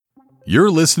You're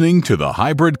listening to the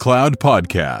Hybrid Cloud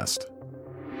Podcast.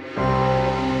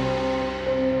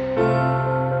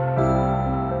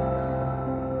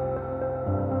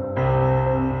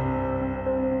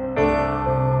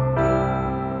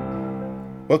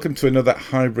 Welcome to another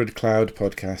Hybrid Cloud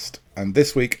Podcast, and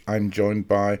this week I'm joined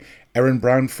by Aaron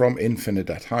Brown from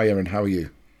Infinidat. Hi Aaron, how are you?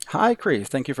 Hi Chris,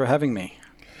 thank you for having me.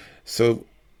 So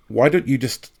why don't you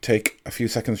just take a few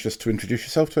seconds just to introduce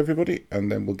yourself to everybody, and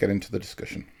then we'll get into the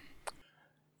discussion.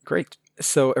 Great.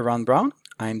 So Aaron Brown,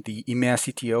 I'm the EMEA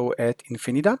CTO at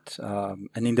Infinidat,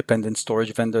 an independent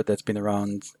storage vendor that's been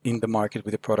around in the market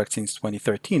with the product since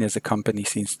 2013, as a company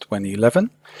since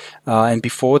 2011. And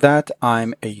before that,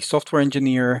 I'm a software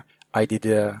engineer. I did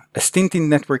a stint in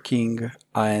networking,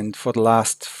 and for the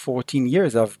last 14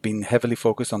 years, I've been heavily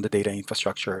focused on the data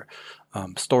infrastructure,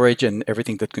 storage, and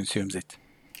everything that consumes it.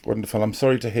 Wonderful. I'm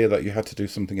sorry to hear that you had to do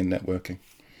something in networking.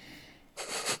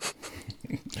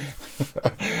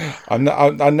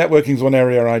 Networking is one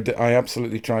area I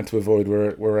absolutely try to avoid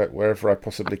wherever I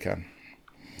possibly can.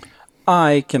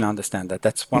 I can understand that.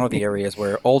 That's one of the areas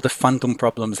where all the phantom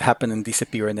problems happen and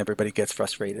disappear and everybody gets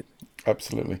frustrated.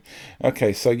 Absolutely.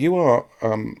 Okay, so you are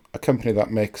a company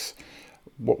that makes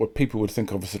what people would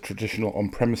think of as a traditional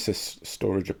on-premises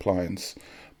storage appliance,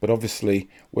 but obviously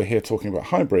we're here talking about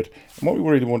hybrid. And what we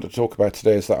really want to talk about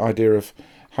today is that idea of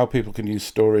how people can use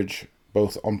storage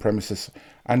both on-premises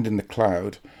and in the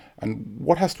cloud, and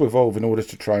what has to evolve in order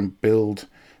to try and build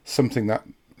something that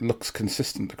looks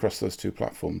consistent across those two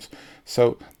platforms.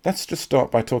 So let's just start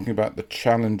by talking about the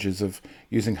challenges of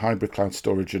using hybrid cloud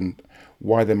storage and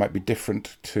why they might be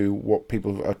different to what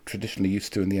people are traditionally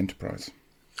used to in the enterprise.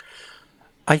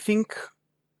 I think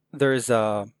there is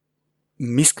a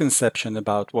misconception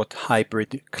about what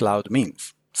hybrid cloud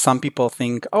means. Some people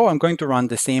think, I'm going to run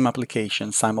the same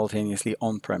application simultaneously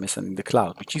on-premise and in the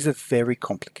cloud, which is a very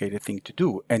complicated thing to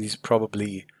do and is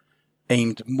probably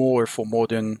aimed more for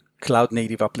modern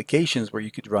cloud-native applications where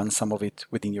you could run some of it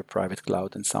within your private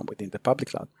cloud and some within the public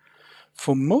cloud.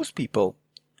 For most people,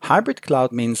 hybrid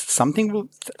cloud means some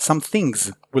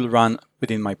things will run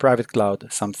within my private cloud,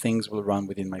 some things will run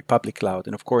within my public cloud.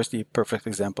 And of course, the perfect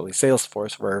example is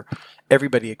Salesforce, where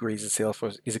everybody agrees that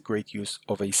Salesforce is a great use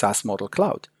of a SaaS model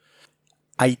cloud.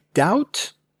 I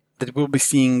doubt that we'll be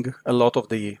seeing a lot of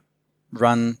the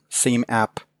run same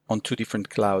app on two different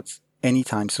clouds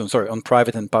anytime soon. Sorry, on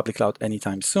private and public cloud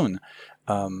anytime soon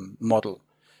model.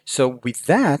 So with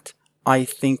that, I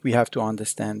think we have to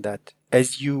understand that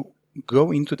as you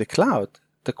go into the cloud,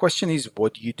 the question is,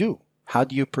 what do you do? How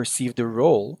do you perceive the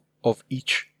role of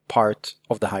each part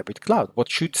of the hybrid cloud? What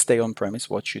should stay on-premise?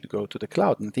 What should go to the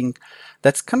cloud? And I think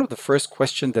that's kind of the first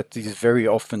question that is very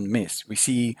often missed.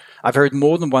 I've heard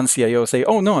more than one CIO say,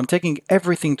 no, I'm taking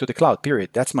everything to the cloud,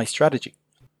 period. That's my strategy.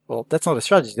 Well, that's not a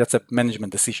strategy. That's a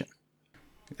management decision.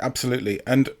 Absolutely.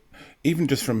 And even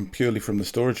just purely from the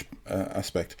storage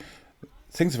aspect,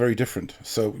 things are very different.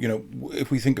 So,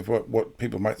 if we think of what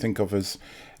people might think of as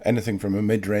anything from a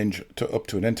mid-range to up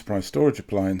to an enterprise storage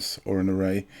appliance or an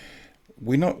array,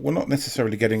 we're not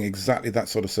necessarily getting exactly that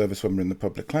sort of service when we're in the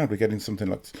public cloud. We're getting something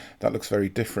that looks very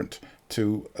different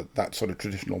to that sort of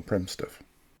traditional on-prem stuff.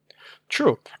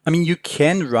 True. I mean, you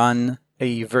can run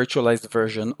a virtualized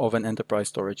version of an enterprise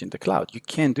storage in the cloud. You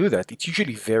can do that. It's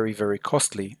usually very, very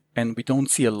costly, and we don't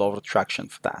see a lot of traction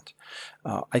for that.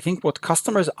 I think what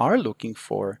customers are looking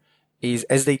for is,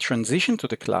 as they transition to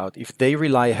the cloud, if they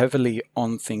rely heavily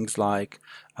on things like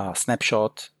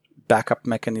snapshot, backup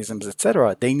mechanisms,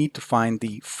 etc., they need to find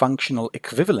the functional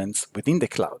equivalents within the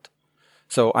cloud.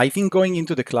 So I think going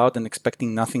into the cloud and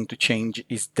expecting nothing to change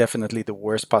is definitely the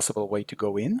worst possible way to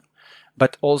go in.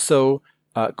 But also,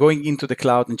 going into the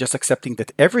cloud and just accepting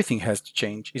that everything has to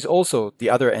change is also the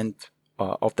other end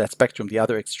of that spectrum, the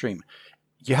other extreme.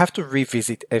 You have to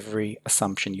revisit every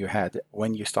assumption you had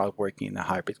when you start working in a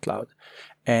hybrid cloud.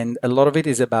 And a lot of it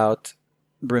is about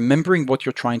remembering what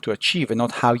you're trying to achieve and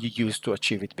not how you used to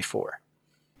achieve it before.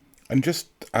 And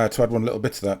just to add one little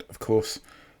bit to that, of course,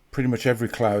 pretty much every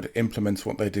cloud implements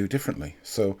what they do differently.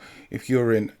 So if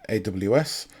you're in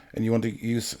AWS and you want to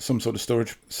use some sort of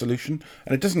storage solution,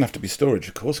 and it doesn't have to be storage,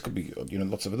 of course, it could be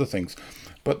lots of other things,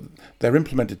 but they're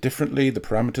implemented differently. The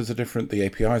parameters are different, the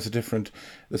APIs are different,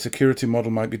 the security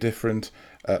model might be different,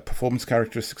 performance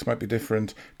characteristics might be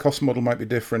different, cost model might be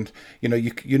different.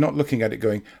 You're not looking at it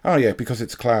going, because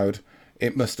it's cloud,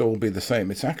 it must all be the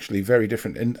same. It's actually very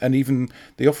different, and even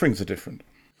the offerings are different.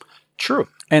 True,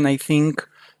 and I think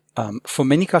for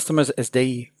many customers, as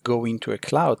they go into a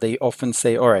cloud, they often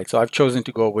say, all right, so I've chosen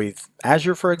to go with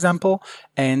Azure, for example,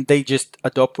 and they just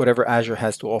adopt whatever Azure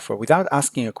has to offer without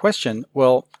asking a question,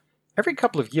 well, every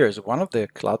couple of years, one of the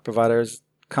cloud providers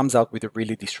comes out with a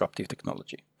really disruptive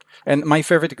technology. And my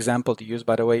favorite example to use,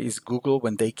 by the way, is Google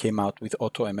when they came out with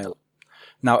AutoML.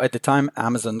 Now, at the time,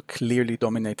 Amazon clearly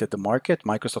dominated the market.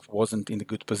 Microsoft wasn't in the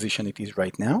good position it is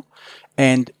right now.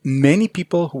 And many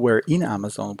people who were in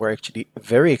Amazon were actually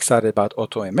very excited about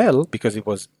AutoML because it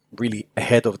was really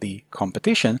ahead of the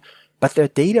competition, but their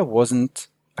data wasn't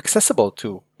accessible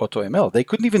to AutoML. They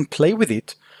couldn't even play with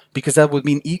it because that would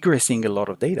mean egressing a lot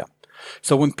of data.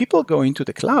 So when people go into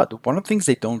the cloud, one of the things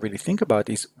they don't really think about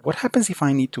is what happens if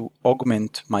I need to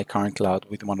augment my current cloud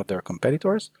with one of their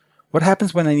competitors? What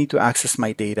happens when I need to access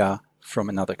my data from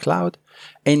another cloud?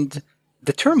 And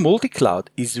the term multi-cloud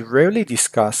is rarely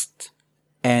discussed,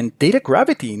 and data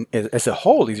gravity as a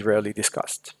whole is rarely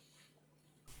discussed.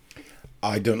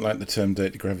 I don't like the term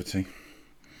data gravity.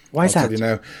 Why is that? I'll tell you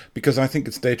now, because I think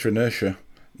it's data inertia.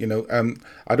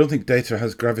 I don't think data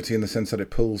has gravity in the sense that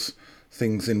it pulls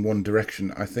things in one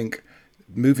direction. I think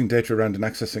moving data around and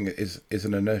accessing it is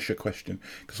an inertia question.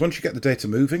 Because once you get the data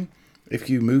moving, if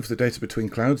you move the data between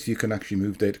clouds, you can actually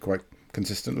move data quite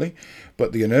consistently.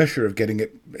 But the inertia of getting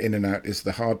it in and out is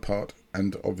the hard part.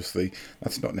 And obviously,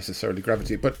 that's not necessarily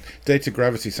gravity. But data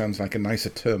gravity sounds like a nicer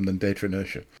term than data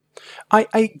inertia.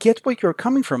 I get where you're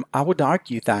coming from. I would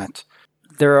argue that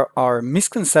there are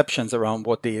misconceptions around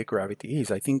what data gravity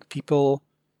is. I think people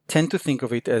tend to think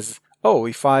of it as, oh,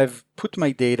 if I've put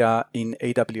my data in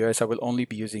AWS, I will only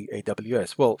be using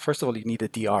AWS. Well, first of all, you need a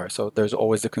DR. So there's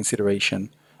always the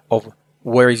consideration of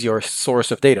where is your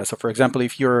source of data. So for example,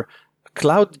 if your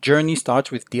cloud journey starts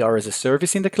with DR as a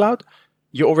service in the cloud,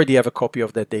 you already have a copy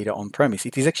of that data on-premise.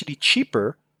 It is actually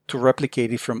cheaper to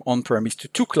replicate it from on-premise to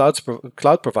two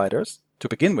cloud providers to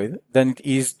begin with than it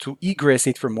is to egress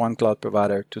it from one cloud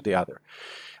provider to the other.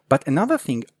 But another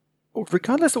thing,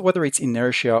 regardless of whether it's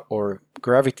inertia or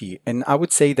gravity, and I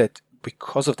would say that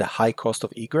because of the high cost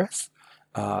of egress,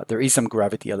 there is some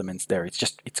gravity elements there.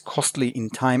 It's costly in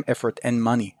time, effort, and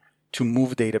money to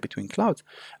move data between clouds.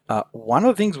 One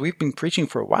of the things we've been preaching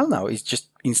for a while now is just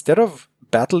instead of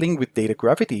battling with data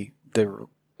gravity, the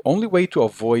only way to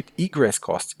avoid egress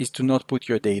costs is to not put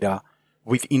your data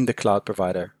within the cloud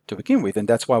provider to begin with. And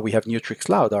that's why we have Neutrix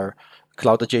Cloud, our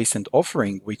cloud adjacent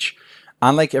offering, which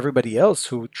unlike everybody else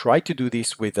who tried to do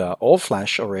this with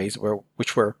all-flash arrays,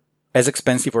 which were as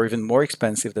expensive or even more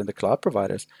expensive than the cloud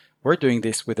providers, we're doing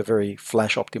this with a very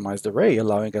flash-optimized array,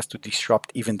 allowing us to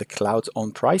disrupt even the cloud's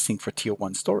own pricing for tier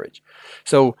 1 storage.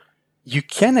 So you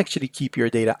can actually keep your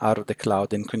data out of the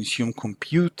cloud and consume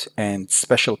compute and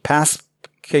special PaaS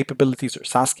capabilities or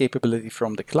SaaS capability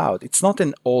from the cloud. It's not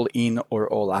an all-in or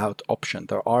all-out option.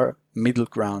 There are middle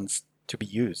grounds to be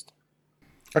used.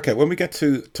 Okay, when we get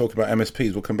to talk about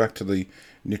MSPs, we'll come back to the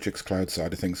Neutrix Cloud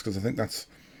side of things, because I think that's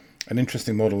an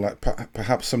interesting model that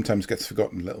perhaps sometimes gets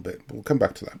forgotten a little bit, but we'll come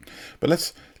back to that. But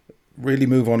let's really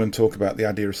move on and talk about the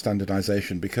idea of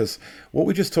standardization, because what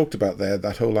we just talked about there,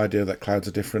 that whole idea that clouds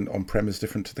are different, on-prem is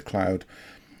different to the cloud,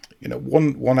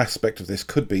 one aspect of this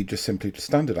could be just simply to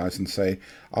standardize and say,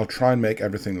 I'll try and make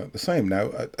everything look the same.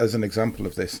 Now, as an example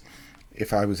of this,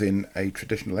 if I was in a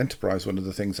traditional enterprise, one of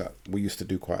the things that we used to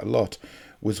do quite a lot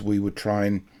was we would try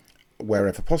and,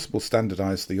 wherever possible,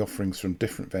 standardize the offerings from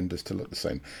different vendors to look the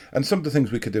same. And some of the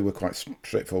things we could do were quite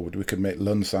straightforward. We could make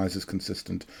LUN sizes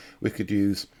consistent. We could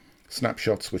use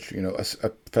snapshots, which are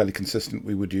fairly consistent.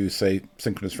 We would use, say,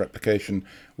 synchronous replication,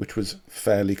 which was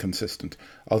fairly consistent.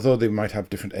 Although they might have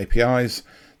different APIs,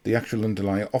 the actual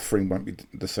underlying offering won't be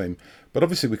the same. But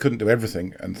obviously we couldn't do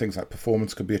everything, and things like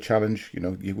performance could be a challenge.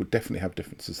 You would definitely have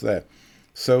differences there.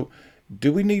 So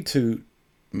do we need to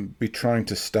be trying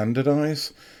to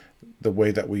standardize the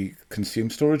way that we consume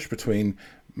storage between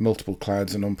multiple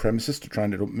clouds and on-premises to try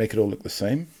and make it all look the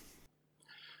same?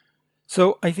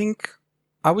 So I think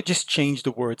I would just change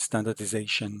the word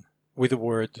standardization with the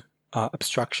word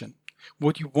abstraction.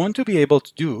 What you want to be able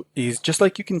to do is, just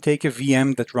like you can take a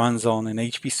VM that runs on an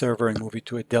HP server and move it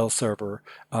to a Dell server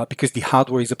because the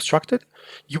hardware is abstracted,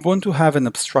 you want to have an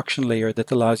abstraction layer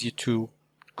that allows you to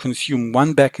consume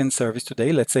one backend service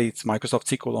today. Let's say it's Microsoft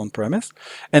SQL on-premise.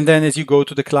 And then as you go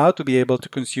to the cloud, to be able to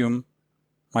consume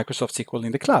Microsoft SQL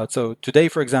in the cloud. So today,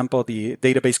 for example, the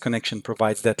database connection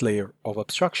provides that layer of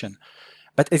abstraction.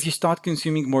 But as you start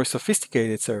consuming more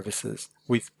sophisticated services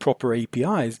with proper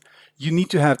APIs, you need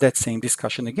to have that same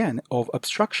discussion again of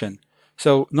abstraction.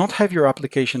 So not have your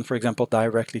application, for example,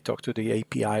 directly talk to the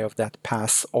API of that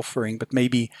PaaS offering, but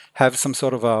maybe have some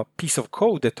sort of a piece of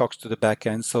code that talks to the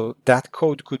backend. So that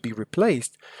code could be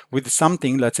replaced with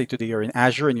something, let's say today you're in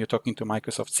Azure and you're talking to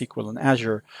Microsoft SQL in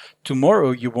Azure.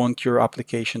 Tomorrow you want your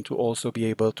application to also be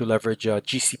able to leverage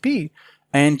GCP,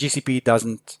 and GCP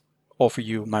doesn't offer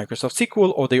you Microsoft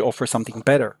SQL or they offer something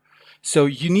better. So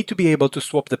you need to be able to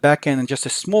swap the backend and just a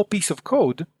small piece of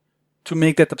code to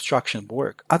make that abstraction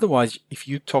work. Otherwise, if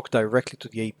you talk directly to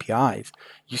the APIs,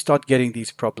 you start getting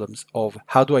these problems of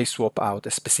how do I swap out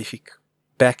a specific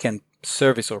backend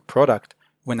service or product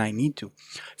when I need to.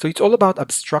 So it's all about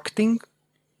abstracting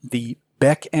the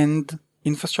backend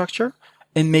infrastructure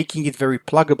and making it very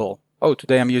pluggable. Oh,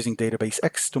 today I'm using database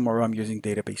X, tomorrow I'm using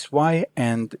database Y,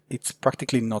 and it's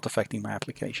practically not affecting my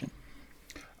application.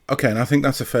 Okay, and I think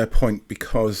that's a fair point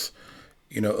because,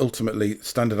 ultimately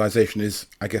standardization is,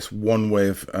 I guess, one way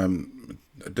of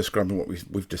describing what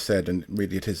we've just said, and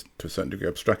really it is to a certain degree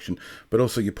abstraction. But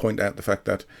also you point out the fact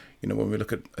that, when we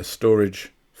look at a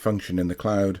storage function in the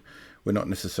cloud, we're not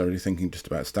necessarily thinking just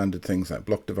about standard things like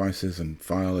block devices and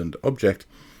file and object.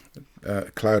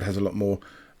 Cloud has a lot more,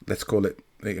 let's call it,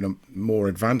 more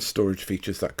advanced storage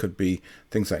features that could be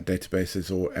things like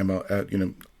databases or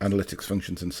analytics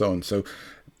functions and so on. So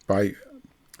by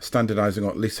standardizing,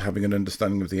 or at least having an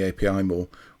understanding of the API more,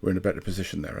 we're in a better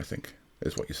position there, I think,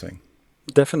 is what you're saying.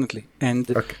 Definitely. And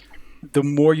the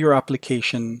more your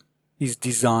application is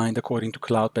designed according to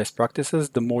cloud best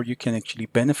practices, the more you can actually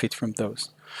benefit from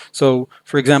those. So,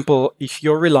 for example, if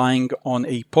you're relying on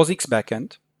a POSIX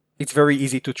backend, it's very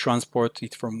easy to transport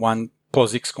it from one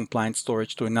POSIX compliant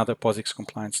storage to another POSIX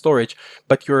compliant storage,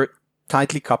 but you're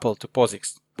tightly coupled to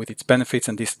POSIX with its benefits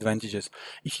and disadvantages.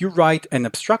 If you write an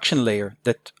abstraction layer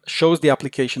that shows the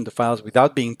application the files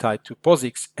without being tied to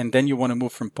POSIX, and then you want to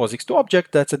move from POSIX to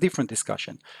object, that's a different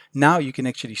discussion. Now you can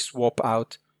actually swap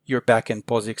out your backend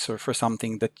POSIX or for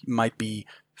something that might be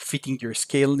fitting your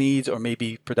scale needs, or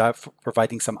maybe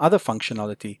providing some other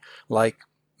functionality like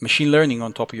machine learning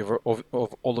on top of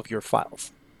all of your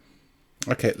files.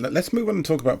 Okay, let's move on and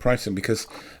talk about pricing, because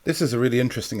this is a really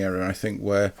interesting area, I think,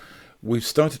 where we've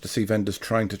started to see vendors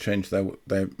trying to change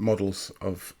their models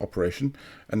of operation,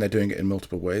 and they're doing it in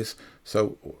multiple ways.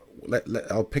 So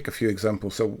I'll pick a few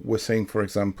examples. So we're seeing, for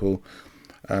example,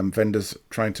 vendors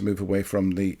trying to move away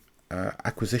from the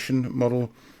acquisition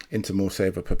model into more, say,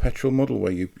 of a perpetual model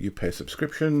where you pay a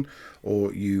subscription,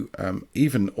 or you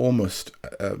even almost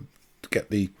get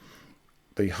the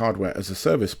hardware as a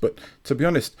service. But to be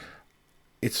honest,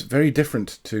 it's very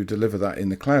different to deliver that in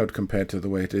the cloud compared to the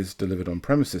way it is delivered on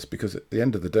premises, because at the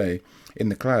end of the day, in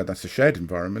the cloud, that's a shared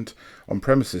environment. On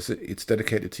premises, it's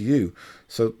dedicated to you.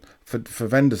 So for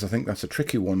vendors, I think that's a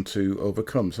tricky one to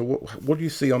overcome. So what do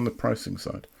you see on the pricing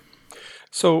side?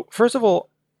 So first of all,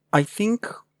 I think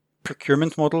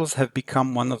procurement models have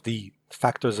become one of the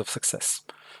factors of success.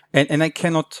 And I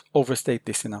cannot overstate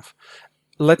this enough.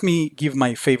 Let me give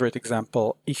my favorite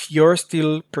example. If you're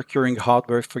still procuring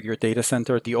hardware for your data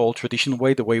center the old traditional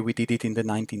way, the way we did it in the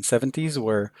 1970s,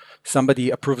 where somebody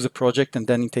approves a project and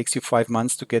then it takes you 5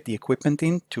 months to get the equipment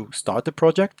in to start the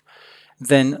project,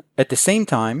 then at the same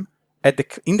time,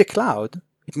 in the cloud,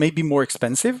 it may be more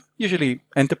expensive. Usually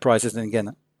enterprises, and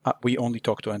again, we only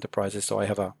talk to enterprises, so I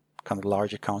have a kind of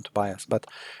large account bias, but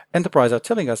enterprises are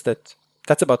telling us that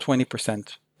that's about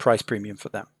 20% price premium for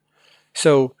them.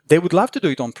 So they would love to do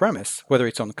it on premise, whether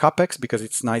it's on CapEx because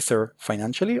it's nicer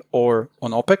financially, or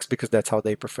on OpEx because that's how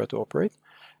they prefer to operate.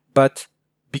 But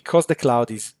because the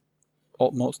cloud is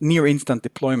almost near instant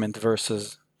deployment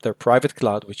versus their private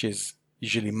cloud, which is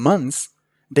usually months,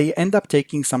 they end up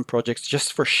taking some projects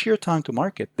just for sheer time to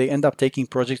market. They end up taking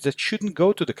projects that shouldn't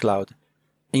go to the cloud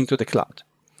into the cloud.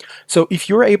 So if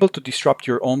you're able to disrupt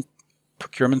your own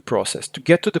procurement process to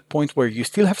get to the point where you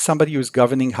still have somebody who's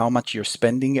governing how much you're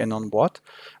spending and on what,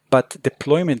 but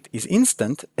deployment is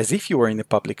instant as if you were in a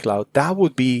public cloud, that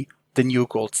would be the new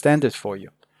gold standard for you.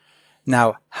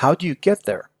 Now, how do you get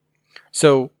there?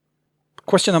 So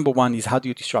question number one is, how do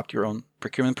you disrupt your own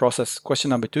procurement process? Question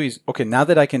number two is, okay, now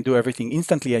that I can do everything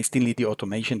instantly, I still need the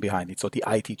automation behind it, so the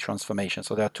IT transformation.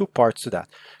 So there are two parts to that,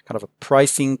 kind of a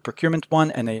pricing procurement one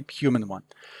and a human one.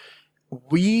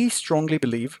 We strongly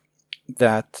believe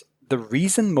that the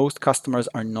reason most customers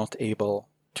are not able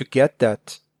to get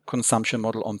that consumption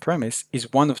model on premise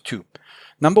is one of two.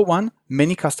 Number one,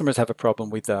 many customers have a problem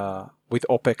with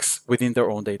OpEx within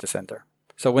their own data center.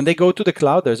 So when they go to the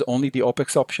cloud, there's only the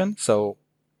OpEx option. So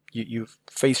you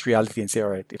face reality and say, all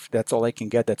right, if that's all I can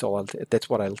get, that's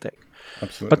what I'll take.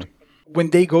 Absolutely. But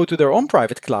when they go to their own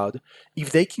private cloud,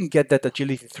 if they can get that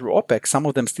agility through OpEx, some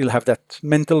of them still have that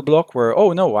mental block where,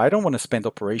 oh no, I don't want to spend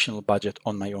operational budget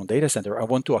on my own data center. I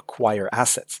want to acquire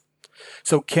assets.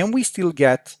 So can we still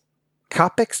get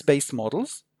CapEx-based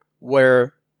models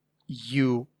where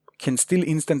you can still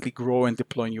instantly grow and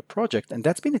deploy a new project? And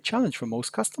that's been a challenge for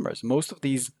most customers. Most of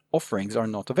these offerings are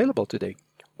not available today,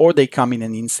 or they come in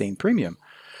an insane premium.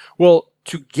 Well,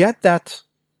 to get that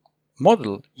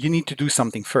model, you need to do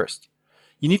something first.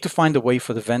 You need to find a way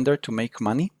for the vendor to make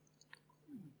money,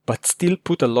 but still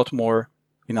put a lot more,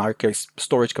 in our case,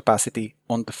 storage capacity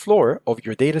on the floor of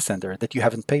your data center that you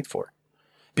haven't paid for.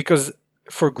 Because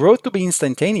for growth to be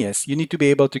instantaneous, you need to be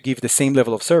able to give the same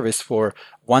level of service for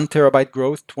 1 terabyte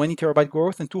growth, 20 terabyte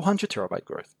growth, and 200 terabyte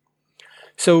growth.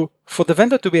 So for the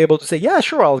vendor to be able to say, yeah,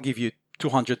 sure, I'll give you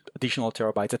 200 additional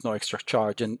terabytes at no extra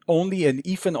charge, and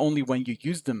if and only when you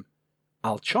use them,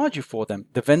 I'll charge you for them,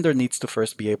 the vendor needs to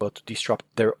first be able to disrupt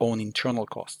their own internal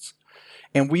costs.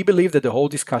 And we believe that the whole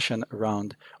discussion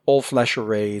around all-flash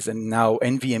arrays and now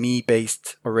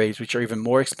NVMe-based arrays, which are even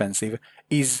more expensive,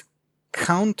 is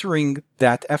countering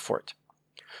that effort.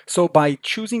 So by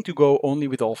choosing to go only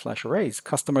with all-flash arrays,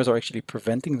 customers are actually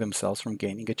preventing themselves from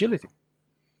gaining agility.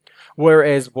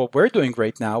 Whereas what we're doing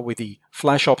right now with the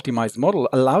flash-optimized model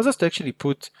allows us to actually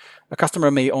put, a customer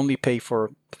may only pay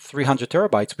for 300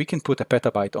 terabytes, we can put a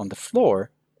petabyte on the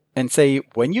floor and say,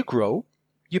 when you grow,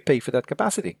 you pay for that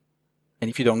capacity. And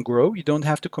if you don't grow, you don't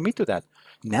have to commit to that.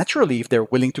 Naturally, if they're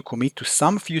willing to commit to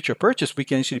some future purchase, we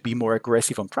can actually be more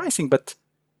aggressive on pricing, but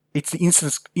it's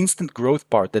the instant growth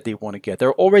part that they want to get.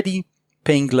 They're already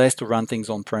paying less to run things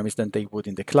on-premise than they would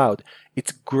in the cloud.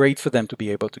 It's great for them to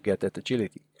be able to get that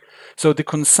agility. So the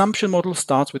consumption model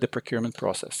starts with the procurement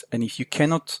process. And if you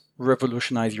cannot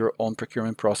revolutionize your own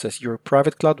procurement process, your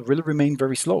private cloud will remain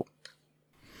very slow.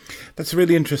 That's a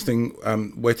really interesting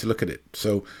way to look at it.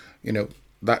 So,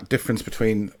 that difference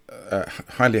between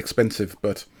highly expensive,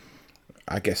 but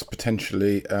I guess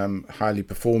potentially highly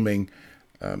performing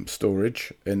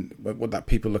storage and what that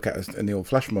people look at as in the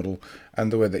all-flash model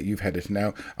and the way that you've had it.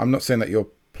 Now, I'm not saying that your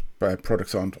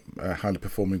products aren't highly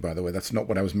performing, by the way. That's not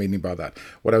what I was meaning by that.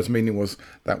 What I was meaning was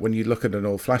that when you look at an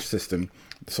all-flash system,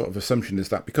 the sort of assumption is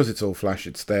that because it's all-flash,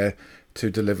 it's there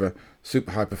to deliver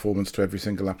super high performance to every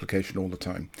single application all the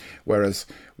time. Whereas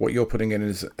what you're putting in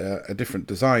is a different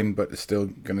design, but it's still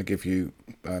going to give you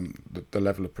the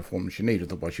level of performance you need.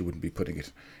 Otherwise, you wouldn't be putting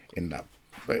it in that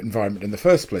environment in the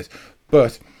first place.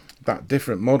 But that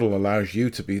different model allows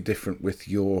you to be different with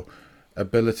your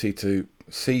ability to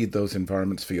seed those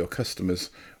environments for your customers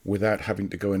without having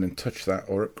to go in and touch that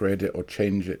or upgrade it or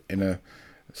change it in a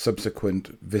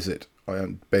subsequent visit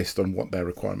based on what their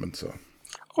requirements are.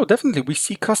 Oh, definitely. We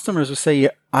see customers who say,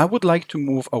 I would like to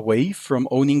move away from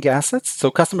owning assets.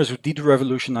 So customers who did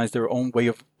revolutionize their own way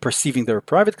of perceiving their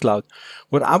private cloud.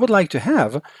 What I would like to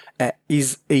have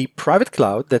is a private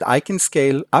cloud that I can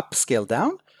scale up, scale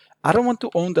down. I don't want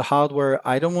to own the hardware.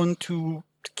 I don't want to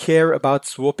care about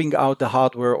swapping out the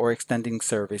hardware or extending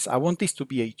service. I want this to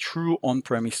be a true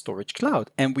on-premise storage cloud.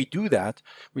 And we do that.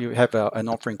 We have an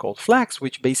offering called Flax,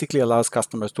 which basically allows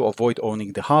customers to avoid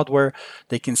owning the hardware.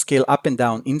 They can scale up and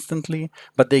down instantly,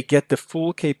 but they get the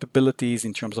full capabilities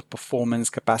in terms of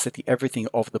performance, capacity, everything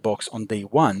off the box on day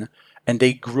one. And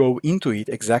they grow into it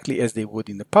exactly as they would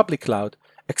in the public cloud,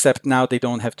 except now they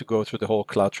don't have to go through the whole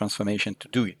cloud transformation to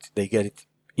do it. They get it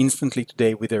instantly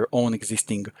today with their own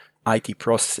existing IT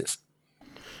processes.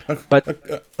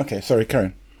 Okay, sorry,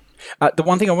 Karen. The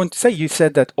one thing I want to say, you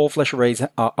said that all-flash arrays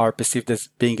are perceived as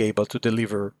being able to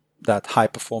deliver that high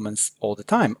performance all the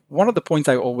time. One of the points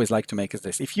I always like to make is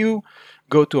this. If you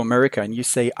go to America and you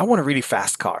say, I want a really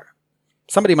fast car,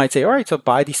 somebody might say, all right, so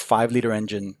buy this 5-liter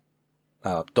engine,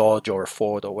 Dodge or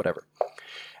Ford or whatever.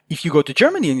 If you go to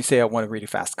Germany and you say, I want a really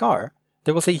fast car,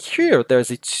 they will say, here,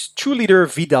 there's a 2-liter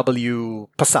VW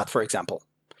Passat, for example.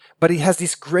 But it has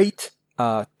this great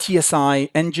TSI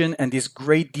engine and this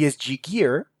great DSG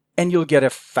gear, and you'll get a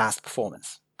fast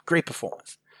performance, great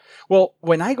performance. Well,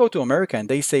 when I go to America and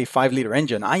they say 5-liter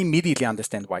engine, I immediately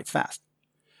understand why it's fast.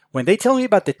 When they tell me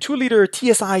about the 2-liter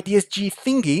TSI DSG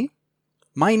thingy,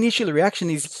 my initial reaction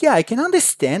is, yeah, I can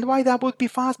understand why that would be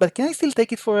fast, but can I still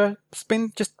take it for a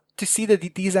spin just to see that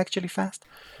it is actually fast?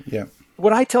 Yeah.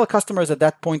 What I tell customers at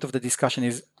that point of the discussion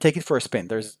is take it for a spin.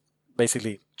 There's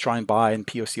basically try and buy and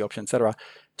POC option, etc.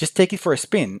 Just take it for a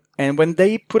spin. And when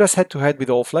they put us head to head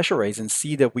with all flash arrays and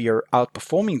see that we are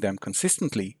outperforming them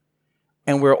consistently,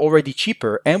 and we're already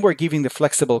cheaper, and we're giving the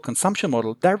flexible consumption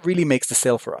model, that really makes the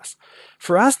sale for us.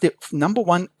 For us, the number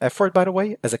one effort, by the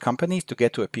way, as a company is to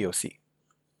get to a POC.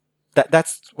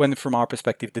 That's when, from our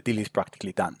perspective, the deal is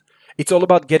practically done. It's all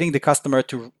about getting the customer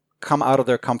to come out of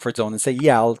their comfort zone and say,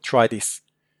 yeah, I'll try this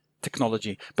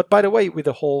technology. But by the way, with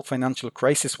the whole financial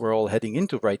crisis we're all heading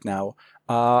into right now,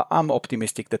 I'm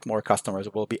optimistic that more customers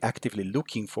will be actively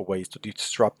looking for ways to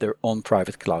disrupt their own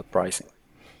private cloud pricing.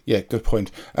 Yeah, good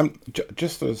point.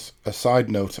 Just as a side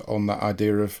note on that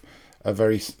idea of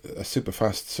a super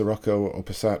fast Sirocco or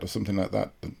Passat or something like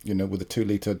that, with a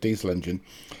 2-liter diesel engine,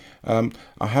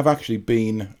 I have actually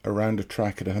been around a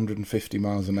track at 150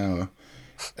 miles an hour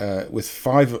with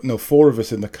four of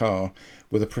us in the car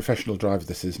with a professional driver.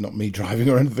 This is not me driving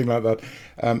or anything like that.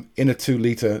 In a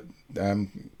 2-litre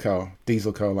car,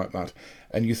 diesel car like that.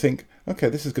 And you think, okay,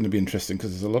 this is going to be interesting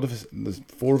because there's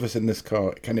 4 of us in this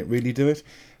car. Can it really do it?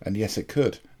 And yes, it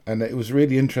could. And it was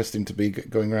really interesting to be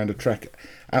going around a track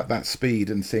at that speed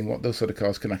and seeing what those sort of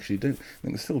cars can actually do. I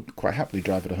think they still quite happily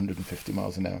drive at 150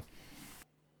 miles an hour.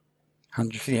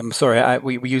 150. I'm sorry,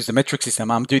 we use the metric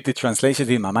system. I'm doing the translation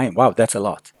in my mind. Wow, that's a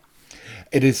lot.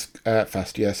 It is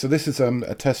fast, yeah. So this is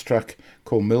a test track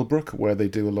called Millbrook, where they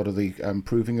do a lot of the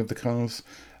proving of the cars.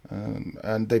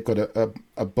 And they've got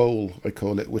a bowl, they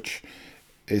call it, which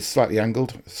is slightly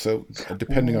angled. So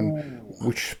depending on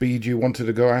which speed you wanted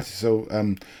to go at. So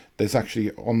there's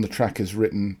actually on the track is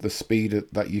written the speed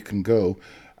that you can go,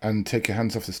 and take your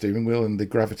hands off the steering wheel, and the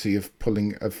gravity of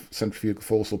centrifugal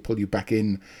force will pull you back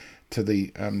in to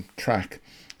the track,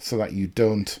 so that you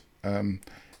don't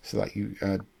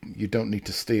you don't need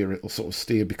to steer. It will sort of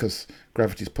steer because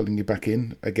gravity is pulling you back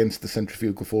in against the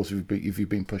centrifugal force if you've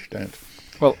been pushed out.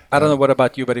 Well, I don't know what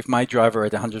about you, but if my driver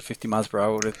at 150 miles per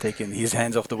hour would have taken his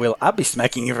hands off the wheel, I'd be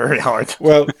smacking it very hard.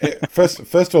 Well, first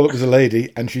of all, it was a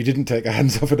lady, and she didn't take her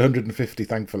hands off at 150,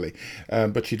 thankfully.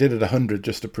 But she did at 100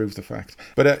 just to prove the fact.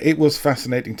 But it was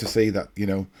fascinating to see that,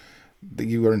 that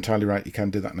you were entirely right. You can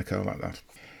do that in a car like that.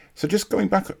 So just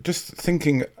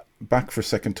thinking back for a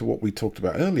second to what we talked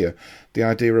about earlier, the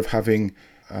idea of having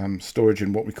storage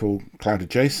in what we call cloud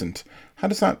adjacent. How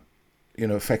does that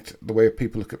affect the way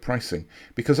people look at pricing?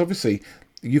 Because obviously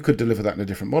you could deliver that in a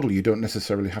different model. You don't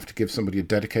necessarily have to give somebody a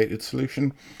dedicated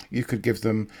solution. You could give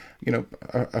them,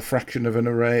 a fraction of an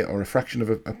array or a fraction of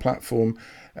a platform,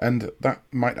 and that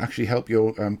might actually help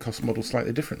your cost model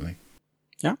slightly differently.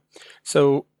 Yeah.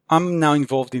 So I'm now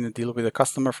involved in a deal with a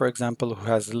customer, for example, who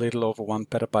has a little over 1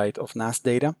 petabyte of NAS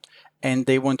data, and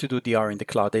they want to do DR in the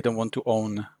cloud. They don't want to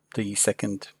own the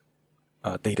second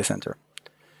data center.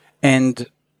 And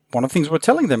one of the things we're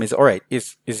telling them is, all right,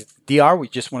 is it DR? We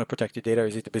just want to protect your data.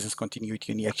 Is it the business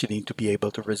continuity? And you actually need to be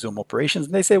able to resume operations.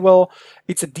 And they say, well,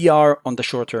 it's a DR on the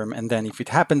short term. And then if it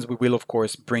happens, we will, of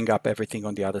course, bring up everything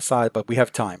on the other side. But we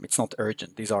have time. It's not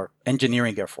urgent. These are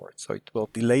engineering efforts. So it will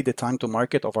delay the time to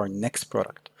market of our next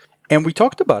product. And we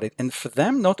talked about it. And for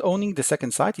them, not owning the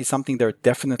second site is something they're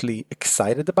definitely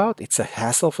excited about. It's a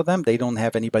hassle for them. They don't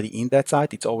have anybody in that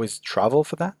site. It's always travel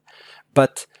for that.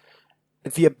 But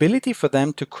the ability for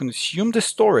them to consume the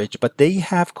storage, but they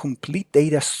have complete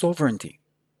data sovereignty.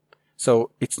 So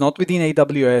it's not within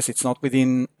AWS, it's not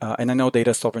within, and I know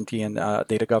data sovereignty and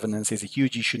data governance is a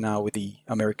huge issue now with the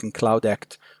American Cloud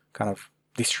Act kind of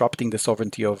disrupting the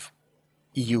sovereignty of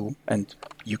EU and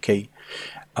UK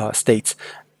states.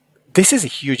 This is a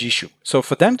huge issue. So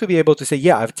for them to be able to say,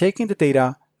 yeah, I've taken the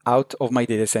data out of my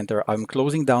data center, I'm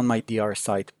closing down my DR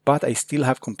site, but I still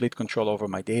have complete control over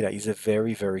my data is a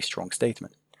very, very strong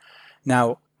statement.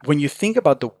 Now, when you think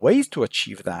about the ways to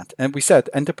achieve that, and we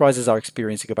said enterprises are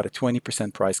experiencing about a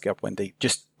 20% price gap when they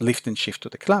just lift and shift to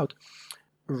the cloud,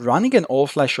 running an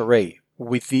all-flash array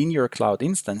within your cloud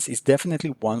instance is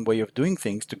definitely one way of doing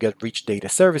things to get rich data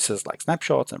services like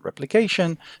snapshots and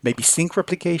replication, maybe sync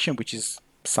replication, which is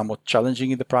somewhat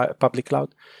challenging in the public cloud.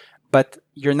 But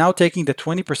you're now taking the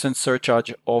 20%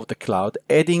 surcharge of the cloud,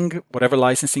 adding whatever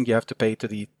licensing you have to pay to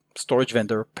the storage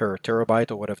vendor per terabyte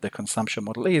or whatever the consumption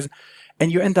model is,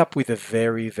 and you end up with a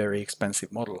very, very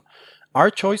expensive model. Our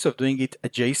choice of doing it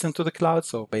adjacent to the cloud,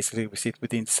 so basically we sit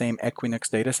within the same Equinix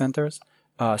data centers,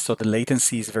 so the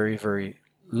latency is very, very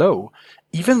low.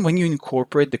 Even when you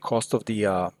incorporate the cost of the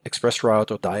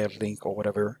ExpressRoute or Dialog Link or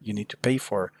whatever you need to pay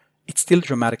for, it's still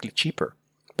dramatically cheaper.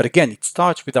 But again, it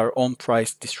starts with our own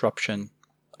price disruption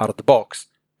out of the box,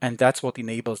 and that's what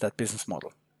enables that business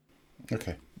model.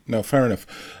 Okay, no, fair enough.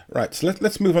 Right, so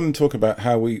let's move on and talk about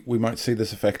how we might see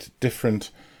this affect different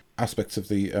aspects of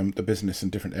the business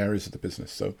and different areas of the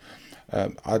business. So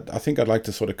I think I'd like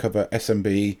to sort of cover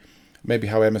SMB, maybe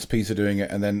how MSPs are doing it,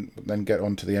 and then get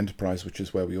on to the enterprise, which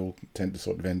is where we all tend to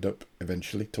sort of end up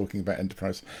eventually talking about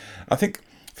enterprise. I think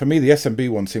for me, the SMB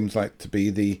one seems like to be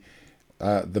the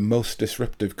most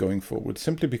disruptive going forward,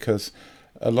 simply because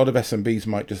a lot of SMBs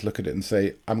might just look at it and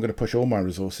say, I'm going to push all my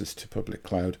resources to public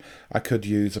cloud. I could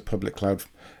use a public cloud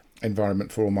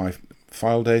environment for all my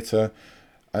file data,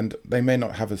 and they may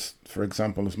not have, for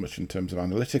example, as much in terms of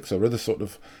analytics or other sort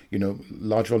of,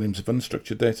 large volumes of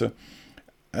unstructured data.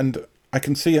 And I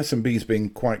can see SMBs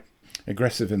being quite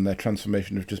aggressive in their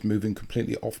transformation of just moving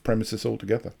completely off premises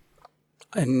altogether.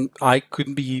 And I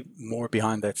couldn't be more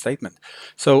behind that statement.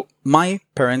 So my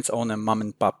parents own a mom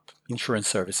and pop insurance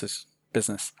services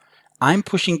business. I'm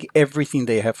pushing everything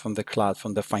they have from the cloud,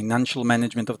 from the financial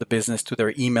management of the business to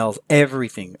their emails,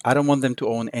 everything. I don't want them to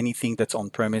own anything that's on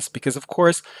premise because, of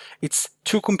course, it's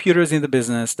two computers in the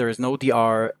business. There is no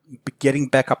DR.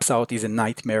 Getting backups out is a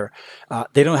nightmare.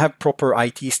 They don't have proper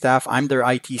IT staff. I'm their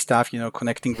IT staff,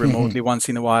 connecting remotely once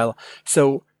in a while.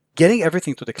 So getting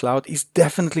everything to the cloud is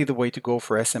definitely the way to go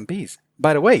for SMBs.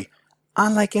 By the way,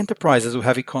 unlike enterprises who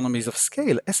have economies of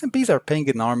scale, SMBs are paying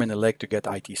an arm and a leg to get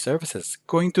IT services.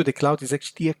 Going to the cloud is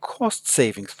actually a cost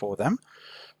savings for them.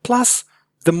 Plus,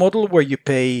 the model where you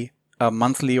pay a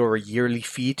monthly or a yearly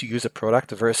fee to use a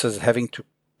product versus having to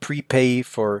prepay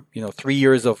for 3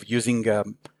 years of using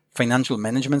financial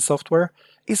management software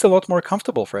is a lot more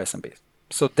comfortable for SMBs.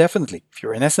 So definitely, if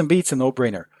you're an SMB, it's a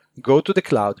no-brainer. Go to the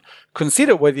cloud.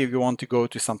 Consider whether you want to go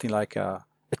to something like a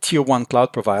tier 1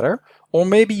 cloud provider, or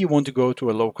maybe you want to go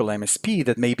to a local MSP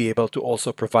that may be able to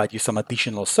also provide you some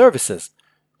additional services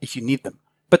if you need them.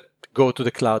 But go to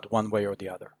the cloud one way or the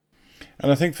other.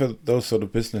 And I think for those sort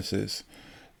of businesses,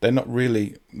 they're not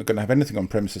really going to have anything on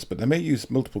premises, but they may use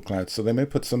multiple clouds. So they may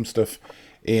put some stuff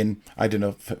in, I don't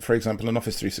know, for example, an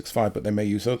Office 365, but they may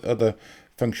use other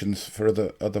functions for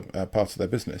other parts of their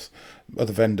business,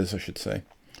 other vendors, I should say.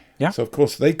 Yeah. So, of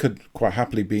course, they could quite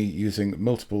happily be using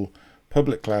multiple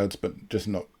public clouds, but just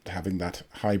not having that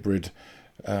hybrid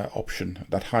option,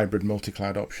 that hybrid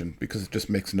multi-cloud option, because it just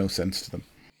makes no sense to them.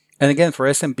 And again, for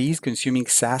SMBs, consuming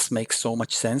SaaS makes so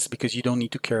much sense because you don't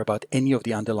need to care about any of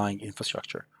the underlying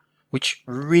infrastructure, which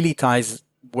really ties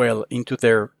well into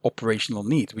their operational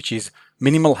needs, which is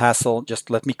minimal hassle. Just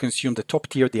let me consume the top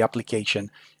tier, the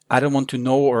application. I don't want to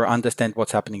know or understand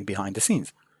what's happening behind the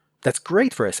scenes. That's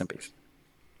great for SMBs.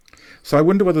 So I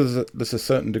wonder whether there's a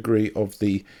certain degree of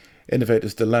the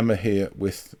innovator's dilemma here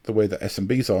with the way that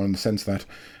SMBs are, in the sense that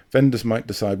vendors might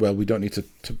decide, well, we don't need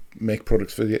to make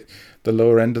products for the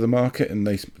lower end of the market, and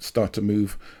they start to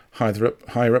move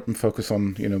higher up and focus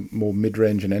on more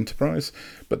mid-range and enterprise.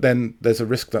 But then there's a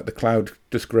risk that the cloud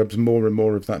just grabs more and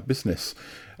more of that business.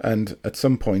 And at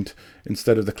some point,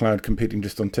 instead of the cloud competing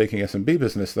just on taking SMB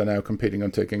business, they're now competing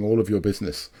on taking all of your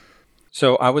business.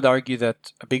 So I would argue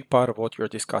that a big part of what you're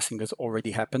discussing has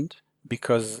already happened,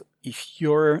 because if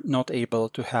you're not able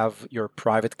to have your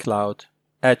private cloud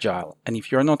agile, and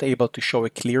if you're not able to show a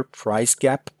clear price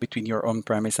gap between your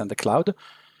on-premise and the cloud,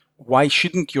 why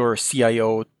shouldn't your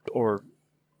CIO or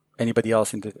anybody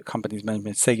else in the company's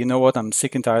management say, you know what, I'm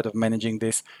sick and tired of managing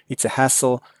this. It's a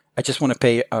hassle. I just want to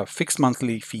pay a fixed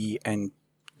monthly fee and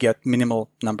get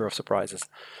minimal number of surprises.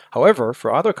 However,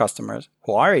 for other customers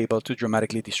who are able to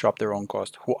dramatically disrupt their own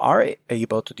cost, who are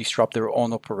able to disrupt their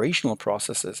own operational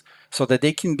processes so that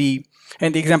they can be,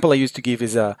 and the example I used to give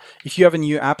is if you have a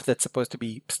new app that's supposed to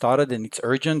be started and it's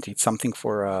urgent, it's something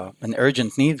for an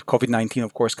urgent need, COVID-19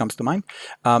 of course comes to mind.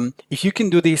 If you can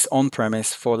do this on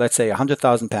premise for let's say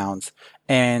 £100,000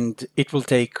 and it will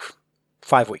take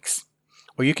 5 weeks,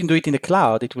 or you can do it in the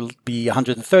cloud, it will be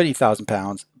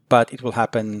 £130,000, but it will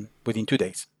happen within 2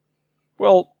 days.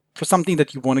 Well, for something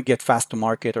that you want to get fast to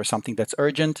market or something that's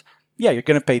urgent, yeah, you're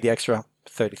going to pay the extra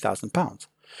 £30,000.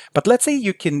 But let's say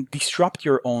you can disrupt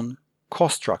your own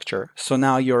cost structure. So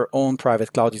now your own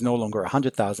private cloud is no longer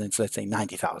 100,000, it's let's say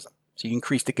 90,000. So you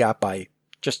increase the gap by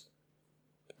just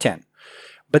 10.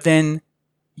 But then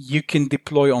you can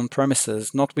deploy on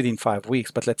premises, not within 5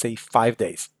 weeks, but let's say 5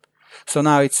 days. So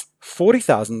now it's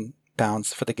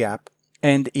 £40,000 for the gap,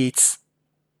 and it's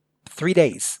 3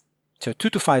 days. So 2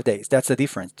 to 5 days, that's the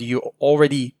difference. Do you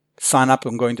already sign up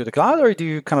on going to the cloud, or do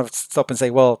you kind of stop and say,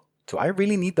 well, do I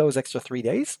really need those extra 3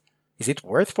 days? Is it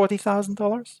worth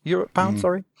 £40,000? Pounds,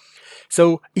 sorry.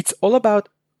 So it's all about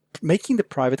making the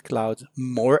private clouds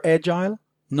more agile,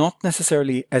 not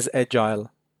necessarily as agile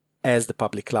as the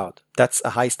public cloud. That's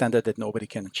a high standard that nobody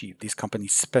can achieve. These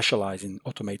companies specialize in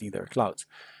automating their clouds.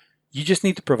 You just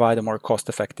need to provide a more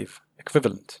cost-effective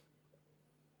equivalent.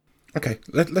 Okay,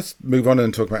 let's move on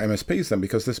and talk about MSPs then,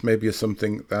 because this may be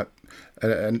something that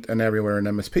an area where an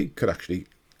MSP could actually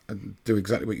do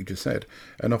exactly what you just said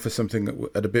and offer something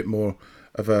at a bit more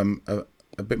of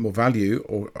a bit more value,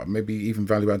 or maybe even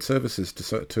value-add services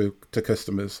to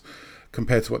customers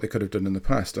compared to what they could have done in the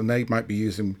past. And they might be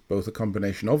using both a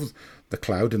combination of the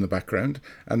cloud in the background,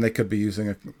 and they could be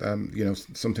using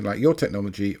something like your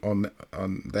technology on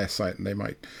their site, and they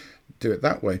might do it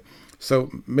that way.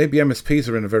 So maybe MSPs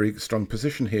are in a very strong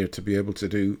position here to be able to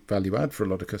do value add for a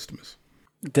lot of customers.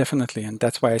 Definitely. And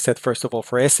that's why I said, first of all,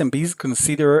 for SMBs,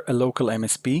 consider a local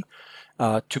MSP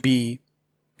to be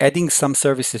adding some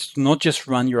services to not just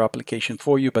run your application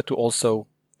for you, but to also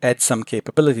add some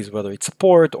capabilities, whether it's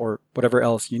support or whatever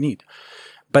else you need.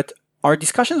 But our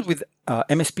discussions with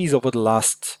MSPs over the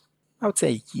last I would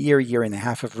say a year and a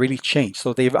half have really changed.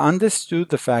 So they've understood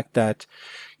the fact that,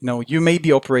 you may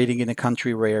be operating in a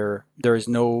country where there is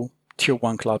no tier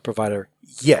one cloud provider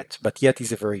yet, but yet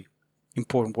is a very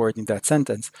important word in that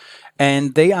sentence.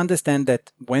 And they understand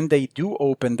that when they do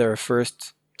open their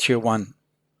first tier one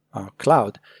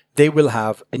cloud, they will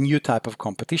have a new type of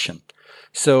competition.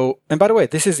 So, and by the way,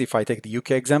 this is if I take the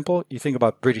UK example, you think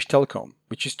about British Telecom,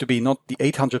 which used to be not the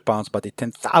 800 pounds, but the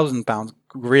 10,000 pounds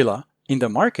gorilla in the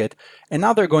market. And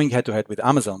now they're going head to head with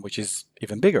Amazon, which is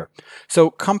even bigger. So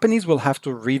companies will have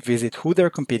to revisit who they're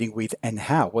competing with and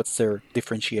how, what's their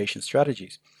differentiation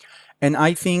strategies. And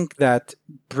I think that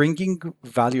bringing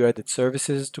value-added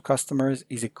services to customers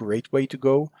is a great way to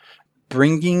go.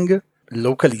 Bringing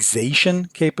localization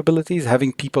capabilities,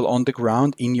 having people on the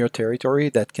ground in your territory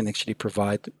that can actually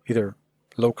provide either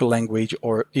local language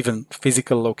or even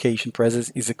physical location presence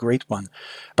is a great one.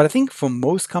 But I think for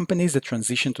most companies, the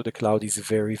transition to the cloud is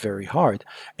very, very hard.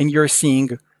 And you're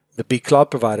seeing the big cloud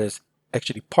providers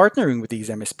actually partnering with these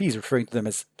MSPs, referring to them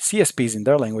as CSPs in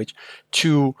their language,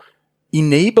 to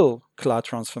enable cloud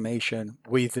transformation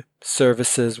with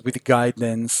services, with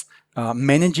guidance,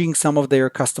 managing some of their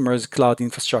customers' cloud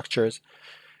infrastructures.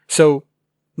 So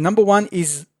number one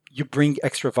is you bring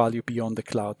extra value beyond the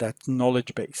cloud, that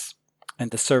knowledge base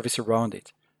and the service around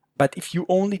it. But if you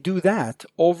only do that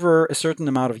over a certain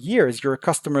amount of years, your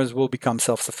customers will become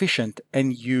self-sufficient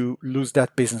and you lose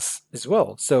that business as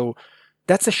well. So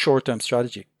that's a short-term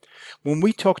strategy. When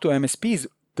we talk to MSPs,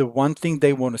 the one thing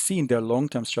they want to see in their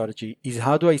long-term strategy is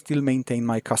how do I still maintain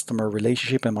my customer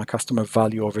relationship and my customer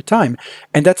value over time?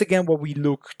 And that's again what we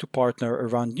look to partner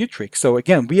around Neutrix. So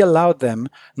again, we allow them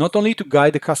not only to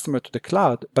guide the customer to the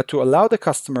cloud, but to allow the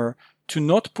customer to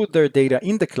not put their data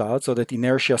in the cloud so that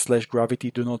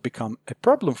inertia/gravity do not become a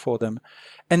problem for them.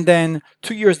 And then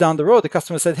 2 years down the road, the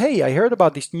customer said, hey, I heard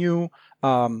about this new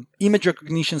image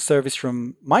recognition service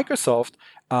from Microsoft.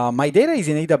 My data is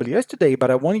in AWS today,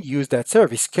 but I want to use that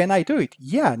service. Can I do it?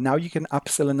 Yeah, now you can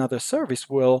upsell another service.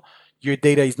 Well, your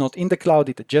data is not in the cloud,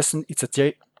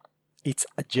 it's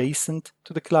adjacent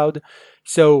to the cloud.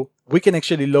 So we can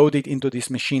actually load it into this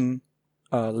machine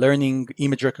learning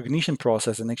image recognition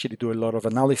process and actually do a lot of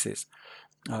analysis.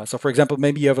 So for example,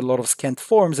 maybe you have a lot of scanned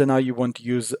forms and now you want to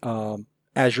use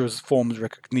Azure's forms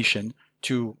recognition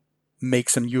to make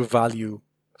some new value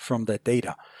from that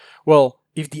data. Well,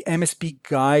 if the MSP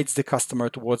guides the customer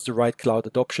towards the right cloud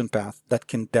adoption path, that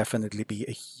can definitely be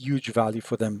a huge value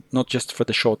for them, not just for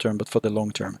the short term, but for the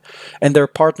long term. And they're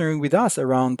partnering with us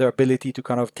around their ability to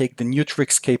kind of take the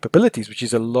Neutrix capabilities, which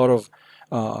is a lot of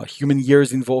human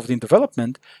years involved in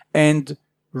development, and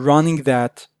running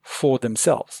that for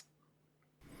themselves.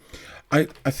 I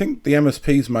think the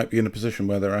MSPs might be in a position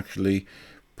where they're actually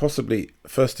possibly,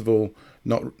 first of all,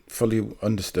 not fully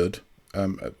understood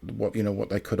what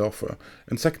they could offer,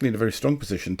 and secondly, in a very strong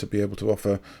position to be able to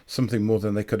offer something more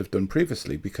than they could have done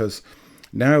previously. Because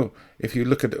now, if you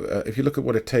look at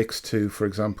what it takes to, for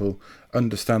example,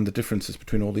 understand the differences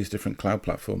between all these different cloud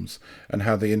platforms and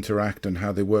how they interact and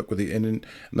how they work with and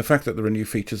the fact that there are new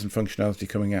features and functionality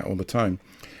coming out all the time,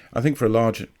 I think for a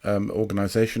large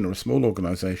organization or a small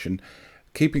organization,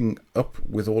 keeping up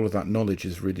with all of that knowledge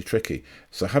is really tricky.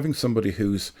 So having somebody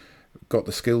who's got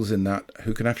the skills in that,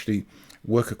 who can actually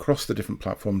work across the different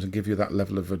platforms and give you that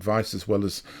level of advice as well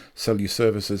as sell you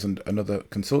services and other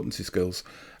consultancy skills,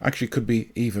 actually could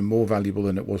be even more valuable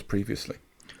than it was previously.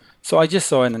 So I just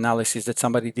saw an analysis that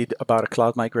somebody did about a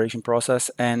cloud migration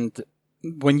process, and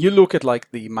when you look at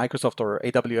like the Microsoft or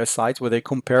AWS sites where they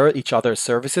compare each other's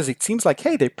services, it seems like,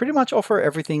 hey, they pretty much offer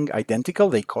everything identical.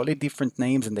 They call it different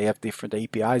names and they have different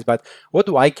APIs, but what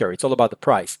do I care? It's all about the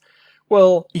price.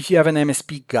 Well, if you have an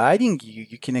MSP guiding you,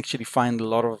 you can actually find a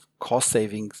lot of cost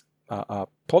savings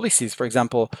policies. For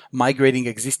example, migrating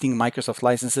existing Microsoft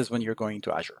licenses when you're going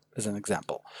to Azure, as an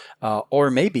example.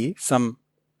 Or maybe some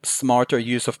smarter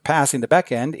use of PaaS in the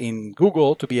backend in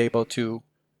Google to be able to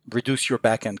reduce your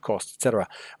backend costs, etc.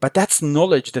 But that's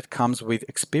knowledge that comes with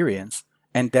experience,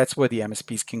 and that's where the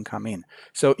MSPs can come in.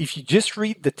 So if you just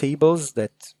read the tables, the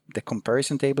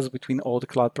comparison tables between all the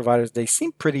cloud providers, they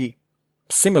seem pretty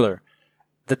similar.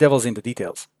 The devil's in the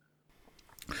details.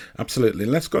 Absolutely.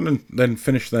 Let's go on and then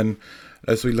finish then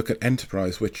as we look at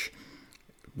enterprise, which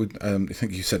I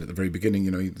think you said at the very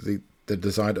beginning, the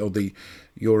desire or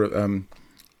your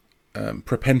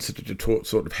propensity to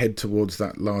sort of head towards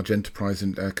that large enterprise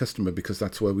and customer, because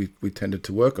that's where we tended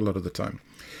to work a lot of the time.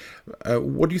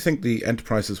 What do you think the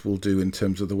enterprises will do in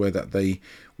terms of the way that they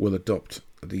will adopt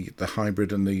the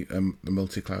hybrid and the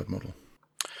multi-cloud model?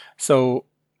 So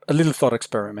a little thought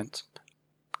experiment.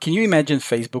 Can you imagine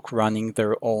Facebook running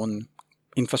their own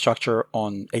infrastructure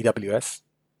on AWS?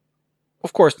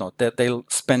 Of course not. They'll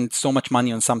spend so much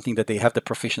money on something that they have the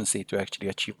proficiency to actually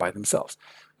achieve by themselves.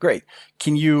 Great.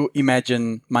 Can you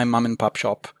imagine my mom and pop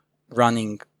shop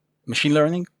running machine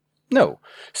learning? No.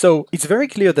 So it's very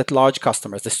clear that large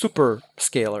customers, the super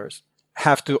scalers,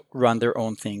 have to run their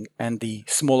own thing, and the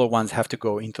smaller ones have to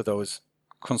go into those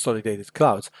consolidated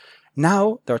clouds.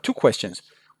 Now, there are two questions.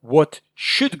 What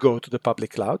should go to the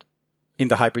public cloud in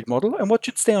the hybrid model, and what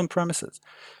should stay on premises?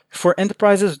 For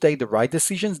enterprises to take the right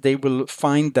decisions, they will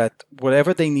find that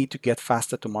whatever they need to get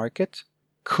faster to market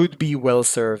could be well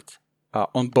served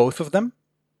on both of them,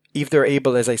 if they're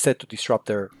able, as I said, to disrupt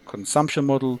their consumption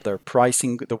model, their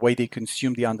pricing, the way they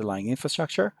consume the underlying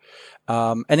infrastructure.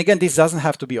 And again, this doesn't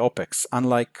have to be OpEx,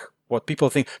 unlike what people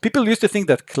think. People used to think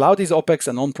that cloud is OpEx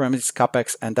and on-premise is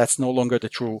CapEx, and that's no longer the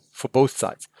true for both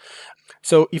sides.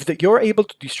 So if you're able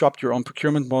to disrupt your own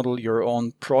procurement model, your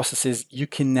own processes, you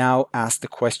can now ask the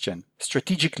question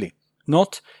strategically,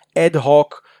 not ad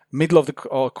hoc, middle of the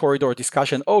corridor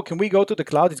discussion. Oh, can we go to the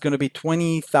cloud? It's going to be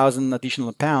 20,000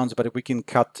 additional pounds, but if we can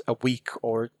cut a week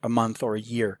or a month or a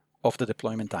year of the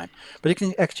deployment time. But you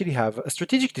can actually have a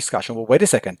strategic discussion. Well, wait a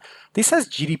second. This has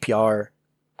GDPR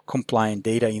compliant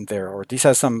data in there, or this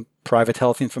has some private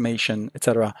health information,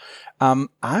 etc. I'm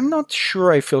not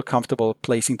sure I feel comfortable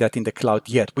placing that in the cloud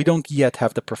yet. We don't yet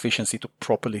have the proficiency to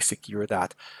properly secure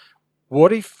that.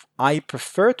 What if I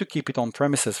prefer to keep it on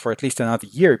premises for at least another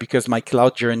year because my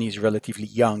cloud journey is relatively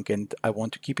young and I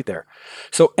want to keep it there?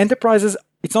 So enterprises,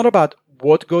 it's not about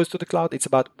what goes to the cloud, it's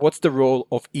about what's the role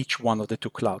of each one of the two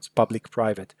clouds, public,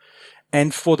 private.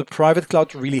 And for the private cloud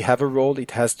to really have a role,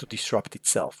 it has to disrupt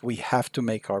itself. We have to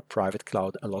make our private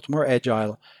cloud a lot more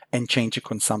agile and change the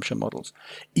consumption models.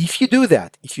 If you do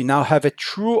that, if you now have a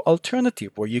true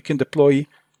alternative where you can deploy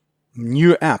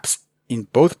new apps in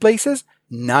both places,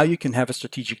 now you can have a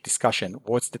strategic discussion.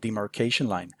 What's the demarcation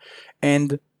line?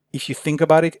 And if you think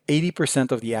about it,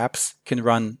 80% of the apps can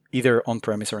run either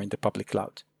on-premise or in the public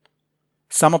cloud.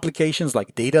 Some applications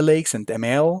like data lakes and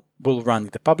ML will run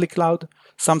in the public cloud.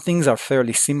 Some things are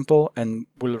fairly simple and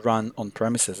will run on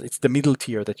premises. It's the middle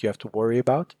tier that you have to worry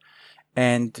about.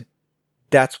 And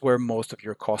that's where most of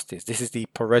your cost is. This is the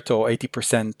Pareto,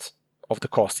 80% of the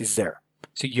cost is there.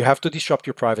 So you have to disrupt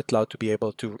your private cloud to be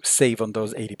able to save on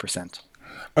those 80%.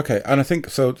 Okay, and I think,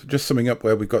 so just summing up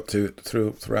where we got to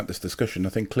throughout this discussion, I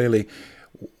think clearly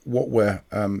what we're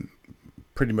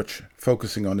pretty much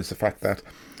focusing on is the fact that,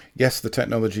 yes, the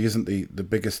technology isn't the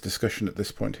biggest discussion at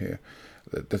this point here.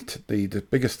 The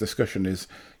biggest discussion is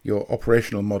your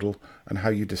operational model and how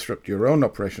you disrupt your own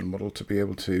operational model to be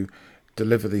able to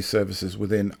deliver these services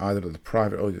within either the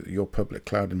private or your public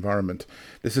cloud environment.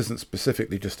 This isn't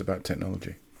specifically just about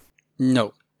technology.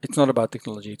 No, it's not about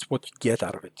technology. It's what you get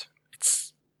out of it.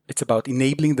 It's about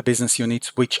enabling the business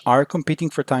units which are competing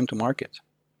for time to market.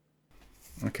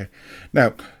 Okay.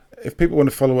 Now, if people want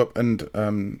to follow up and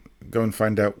go and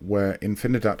find out where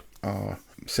Infinidat are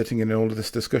sitting in all of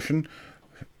this discussion,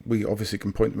 we obviously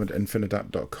can point them at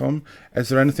infinidat.com. Is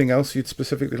there anything else you'd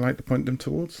specifically like to point them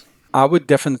towards? I would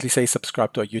definitely say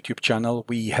subscribe to our YouTube channel.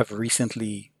 We have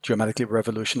recently dramatically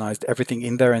revolutionized everything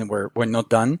in there, and we're not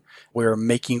done. We're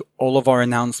making all of our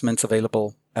announcements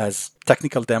available as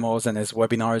technical demos and as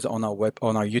webinars on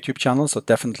our YouTube channel. So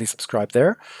definitely subscribe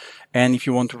there. And if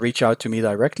you want to reach out to me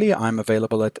directly, I'm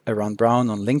available at Eran Brown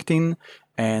on LinkedIn,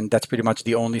 and that's pretty much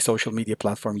the only social media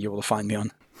platform you will find me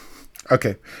on.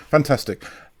 Okay, fantastic.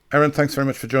 Eran, thanks very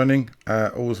much for joining.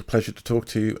 Always a pleasure to talk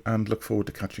to you, and look forward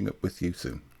to catching up with you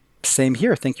soon. Same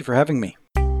here. Thank you for having me.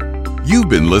 You've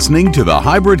been listening to the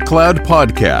Hybrid Cloud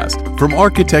Podcast from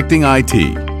Architecting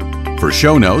IT. For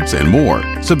show notes and more,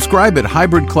 subscribe at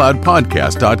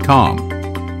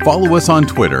hybridcloudpodcast.com. Follow us on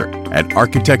Twitter at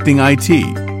Architecting IT,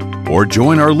 or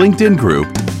join our LinkedIn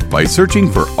group by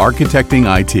searching for Architecting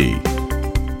IT.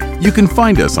 You can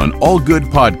find us on all good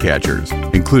podcatchers,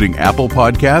 including Apple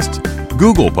Podcasts,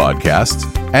 Google Podcasts,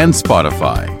 and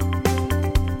Spotify.